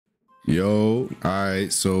Yo, all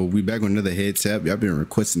right, so we back with another head tap. Y'all been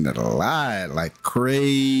requesting that a lot, like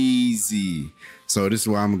crazy. So this is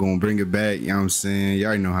why I'm gonna bring it back. You know what I'm saying? Y'all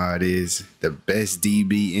already know how it is. The best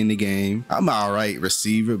DB in the game. I'm an alright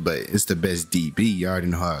receiver, but it's the best DB. Y'all already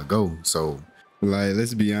know how it go. So, like,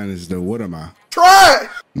 let's be honest though. What am I? Try!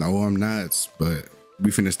 No, I'm not. But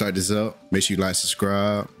we finna start this up. Make sure you like,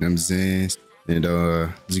 subscribe. You know what I'm saying? And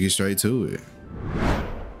let's get straight to it.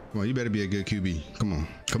 Come on, you better be a good QB. Come on,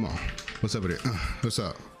 come on. What's up with it? What's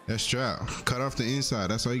up? That's trap. Cut off the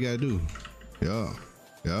inside. That's all you gotta do. Yeah,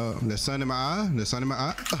 yeah. The sun in my eye. The sun in my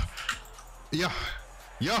eye. Yeah,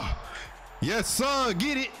 yeah. Yes, sir.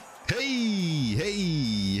 Get it. Hey,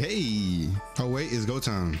 hey, hey. Oh wait, it's go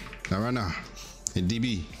time. Not right now. In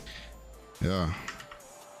DB. Yeah.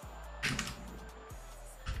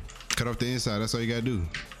 Cut off the inside. That's all you gotta do.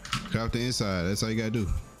 Cut off the inside. That's all you gotta do.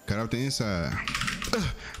 Cut off the inside.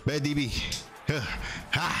 Bad DB.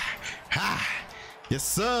 Ha, ha. Yes,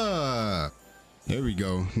 sir. There we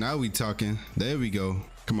go. Now we talking. There we go.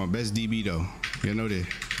 Come on, best DB though. You know that.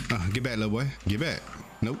 Get back, little boy. Get back.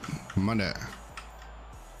 Nope. I'm on that.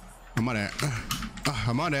 I'm on that.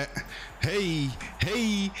 I'm on that. Hey,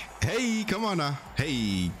 hey, hey. Come on now.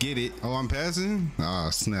 Hey, get it. Oh, I'm passing? Oh,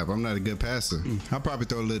 snap. I'm not a good passer. I'll probably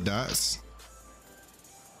throw little dots.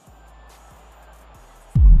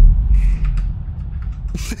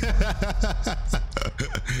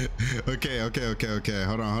 Okay.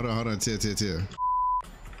 Hold on. Chill.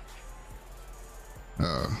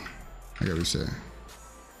 Oh, I gotta reset.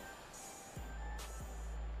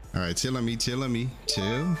 All right, chill on me.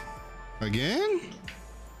 Chill. Again?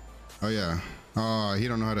 Oh yeah. Oh, he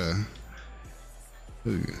don't know how to.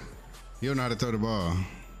 He don't know how to throw the ball.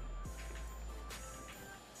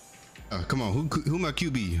 Come on, who my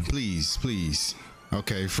QB? Please.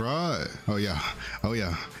 Okay, fraud. Oh yeah.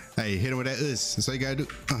 Hey, hit him with that us. That's all you gotta do.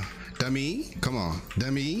 Dummy. Come on,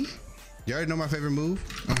 dummy. You already know my favorite move.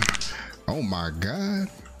 Oh my god.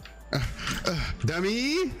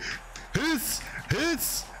 Dummy. Hits.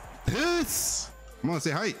 Come on,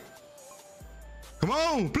 say hi. Come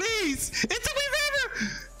on, please. It took me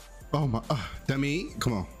forever. Oh my. Dummy.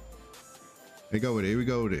 Come on. Here we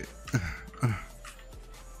go with it.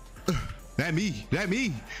 That me.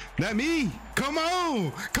 Come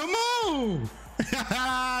on.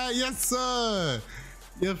 Yes, sir.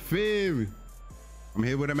 You feel me? I'm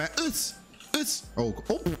here with him at us. Oh.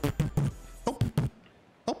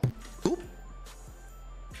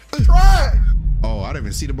 Try! Oh, I didn't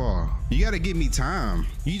even see the ball. You gotta give me time.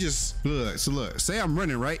 You just look. So look, say I'm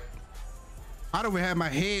running, right? I don't even have my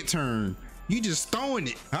head turned. You just throwing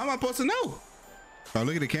it. How am I supposed to know? Oh,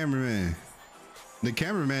 look at the cameraman. The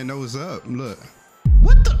cameraman knows up. Look.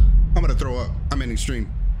 What the? I'm gonna throw up. I'm in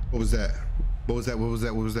extreme. What was that?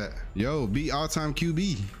 Yo, be all-time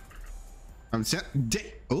QB. I'm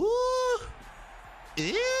ooh.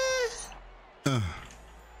 Yeah. I'm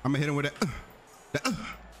gonna hit him with that.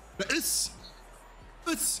 It's.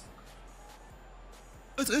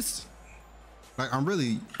 Like I'm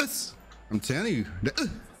really. I'm telling you.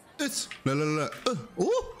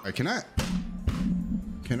 Ooh. Like, can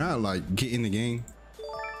I like get in the game?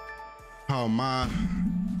 Oh my.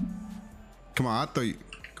 Come on, I thought you.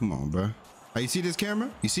 Come on, bro. You see this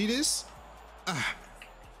camera? You see this?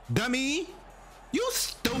 Dummy. You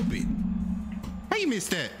stupid. How you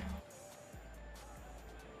missed that?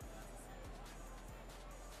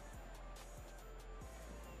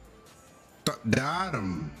 Got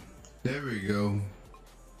him. There we go.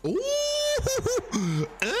 Ooh.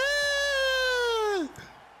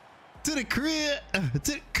 To the crib.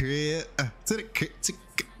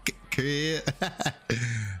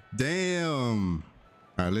 Damn.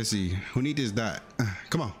 All right, let's see. Who need this dot?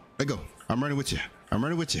 Come on, let go. I'm running with you.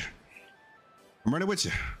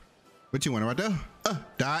 What you want right there?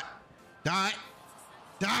 Dot.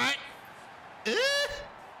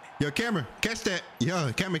 Yo, camera, catch that.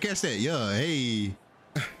 Yo, camera, catch that. Yo, hey.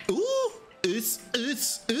 Ooh, it's.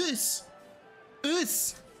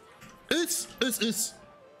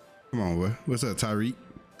 Come on, boy. What's up, Tyreek?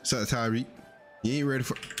 You ain't ready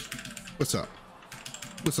for. What's up?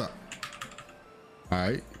 All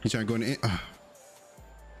right, you trying to go in the end?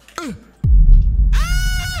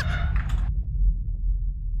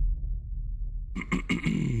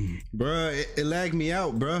 Bruh, it lagged me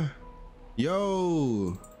out, bruh.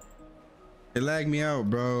 Yo, it lagged me out,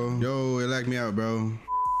 bro.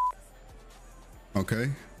 Okay.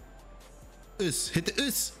 Hit the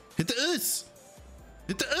us.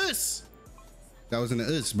 That wasn't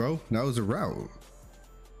the us, bro. That was a route.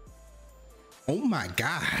 Oh my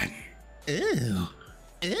god. Ew.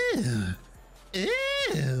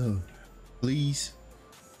 Please.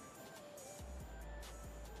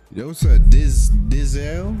 Yo, what's up,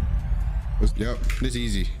 Dizel? Yep, this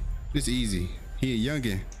easy. This easy. He a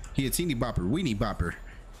youngin. He a teeny bopper, weenie bopper.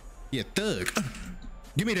 He a thug.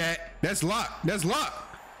 Give me that. That's lock. That's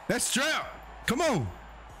lock. That's strap. Come on.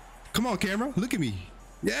 Come on, camera. Look at me.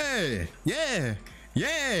 Yeah. Yeah.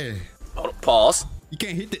 Yeah. Hold up, pause. You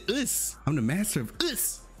can't hit the us. I'm the master of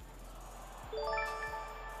us.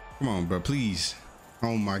 Come on, bro, please.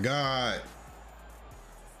 Oh my God.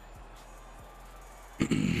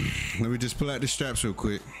 Let me just pull out the straps real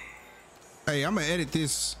quick. Hey, I'm gonna edit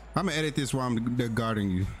this. I'm gonna edit this while I'm guarding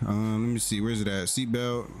you. Let me see. Where's it at?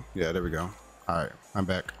 Seatbelt. Yeah, there we go. All right, I'm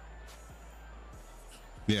back.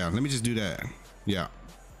 Yeah, let me just do that. Yeah.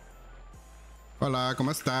 Hola, ¿cómo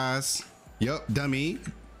estás? Yup, dummy.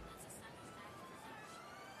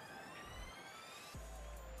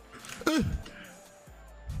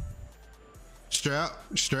 Strap,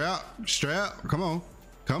 strap, strap. Come on,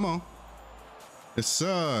 come on. Yes,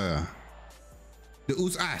 sir. The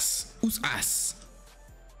SOCIALSS, SOCIALSS.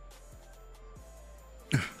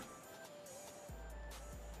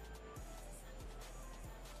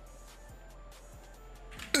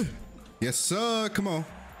 Yes, sir. Come on.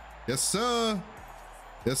 Yes, sir.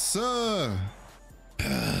 Yes, sir.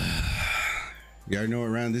 You already know what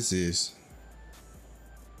round this is.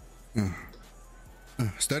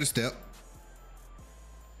 Stutter step.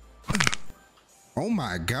 Oh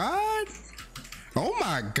my God. Oh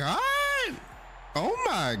my God. Oh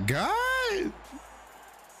my God.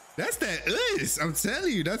 That's that us. I'm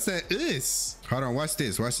telling you, that's that us. Hold on, watch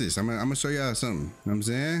this. Watch this. I'm gonna show y'all something. You know what I'm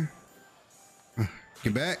saying?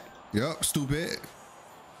 Get back. Yup, stupid.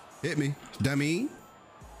 Hit me, dummy.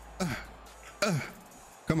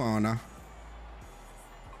 Come on now.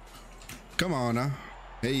 Come on now.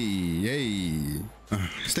 Hey, hey.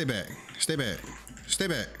 Stay back. Stay back. Stay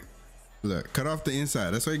back. Look, cut off the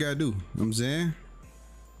inside. That's all you gotta do. You know what I'm saying?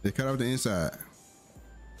 They cut off the inside.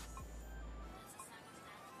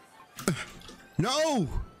 No!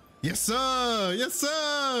 Yes, sir! Yes,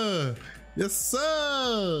 sir! Yes,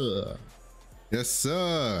 sir! Yes,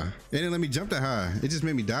 sir! It didn't let me jump that high. It just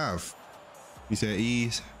made me dive. You said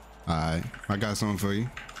ease. All right, I got something for you.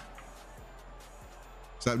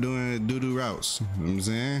 Stop doing doo-doo routes. You know what I'm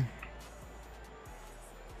saying?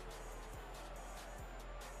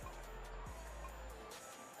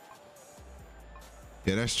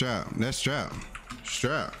 Yeah, that's strap. That's strap.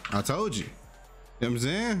 Strap. I told you. You know what I'm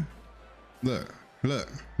saying? Look, look,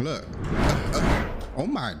 look. Oh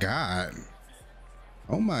my God.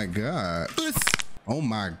 Oh my God. Oh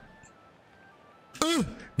my.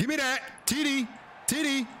 Give me that. TD.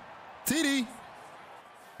 TD. TD.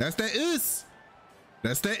 That's that us.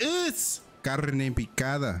 That's that us. Carne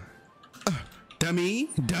picada. Dummy.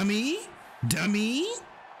 Dummy. Dummy.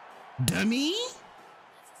 Dummy.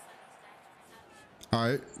 All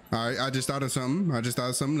right. All right. I just thought of something. I just thought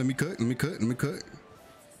of something. Let me cook. Let me cook. Let me cook.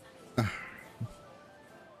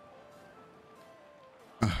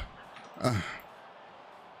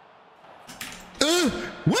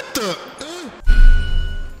 What the?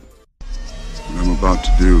 What I'm about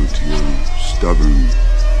to do to your stubborn,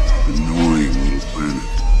 annoying little planet,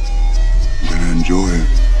 you're gonna enjoy it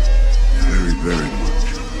very, very much.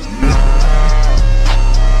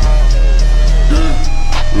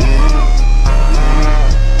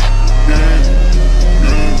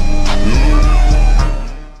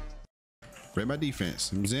 Rate my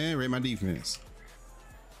defense. You know what I'm saying? Rate my defense.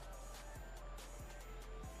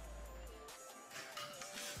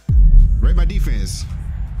 Rate my defense.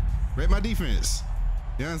 Rate my defense.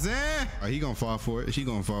 You know what I'm saying? Oh, he gonna fall for it. She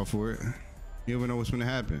gonna fall for it. You never know what's gonna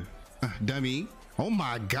happen. Dummy. Oh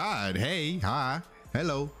my God. Hey. Hi.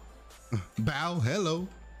 Hello. Bow. Hello.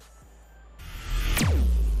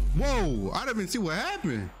 Whoa. I didn't even see what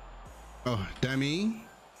happened. Oh, dummy.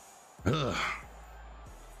 Ugh.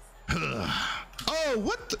 Ugh. Oh,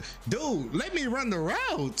 what the? Dude, let me run the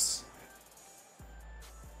routes.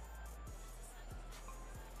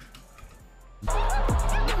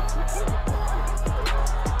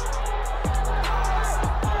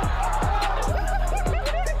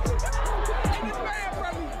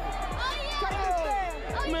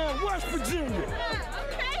 Man, West Virginia.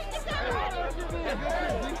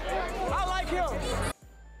 I like him.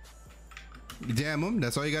 Jam him.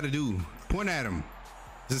 That's all you got to do. Point at him.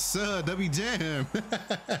 Just W jam.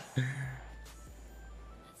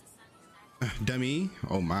 Dummy.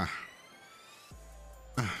 Oh my.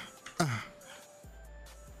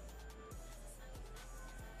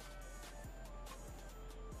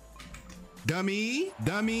 Dummy.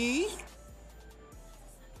 Dummy.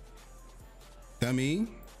 Dummy.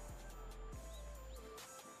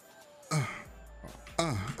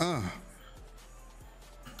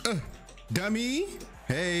 Dummy.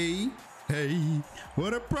 Hey.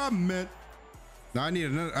 What a problem, man. No, I need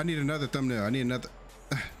another thumbnail. I need another.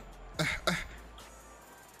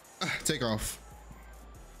 Take off.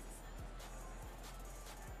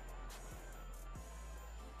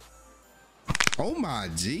 Oh my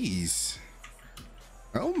jeez.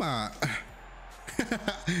 Oh my.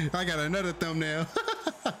 I got another thumbnail.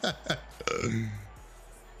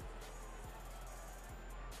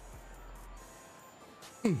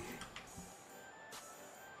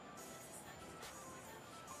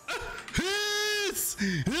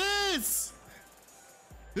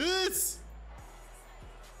 This.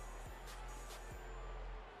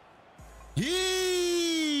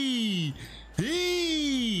 Yee.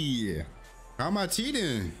 How am I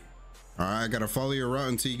cheating? All right, I gotta follow your route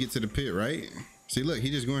until you get to the pit, right? See, look, he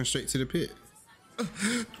just going straight to the pit. I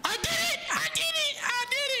did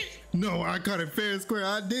it! No, I caught it fair and square.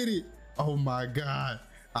 I did it. Oh my God,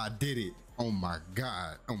 I did it. Oh my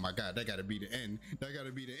God, that gotta be the end. That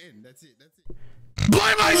gotta be the end. That's it.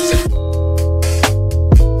 Blind my shit.